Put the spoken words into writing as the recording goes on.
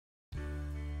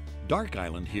Dark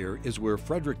Island here is where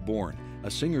Frederick Bourne,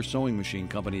 a Singer sewing machine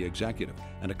company executive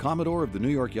and a Commodore of the New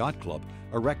York Yacht Club,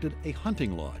 erected a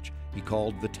hunting lodge he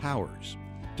called the Towers.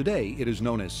 Today it is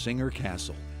known as Singer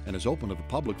Castle and is open to the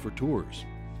public for tours.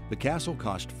 The castle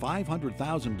cost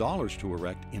 $500,000 to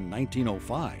erect in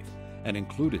 1905 and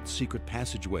included secret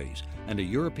passageways and a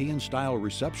European-style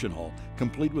reception hall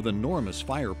complete with enormous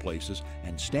fireplaces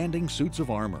and standing suits of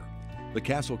armor. The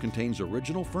castle contains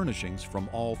original furnishings from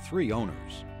all three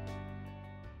owners.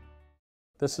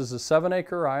 This is a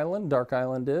 7-acre island, Dark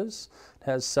Island is. It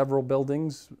has several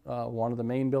buildings, one of the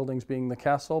main buildings being the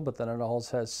castle, but then it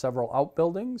also has several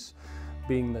outbuildings,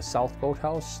 being the South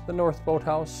Boathouse, the North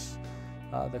Boathouse,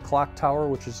 the clock tower,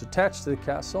 which is attached to the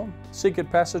castle.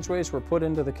 Secret passageways were put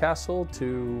into the castle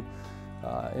to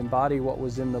embody what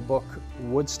was in the book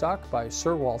Woodstock by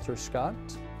Sir Walter Scott.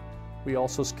 We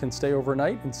also can stay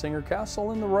overnight in Singer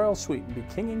Castle in the Royal Suite and be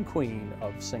king and queen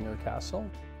of Singer Castle.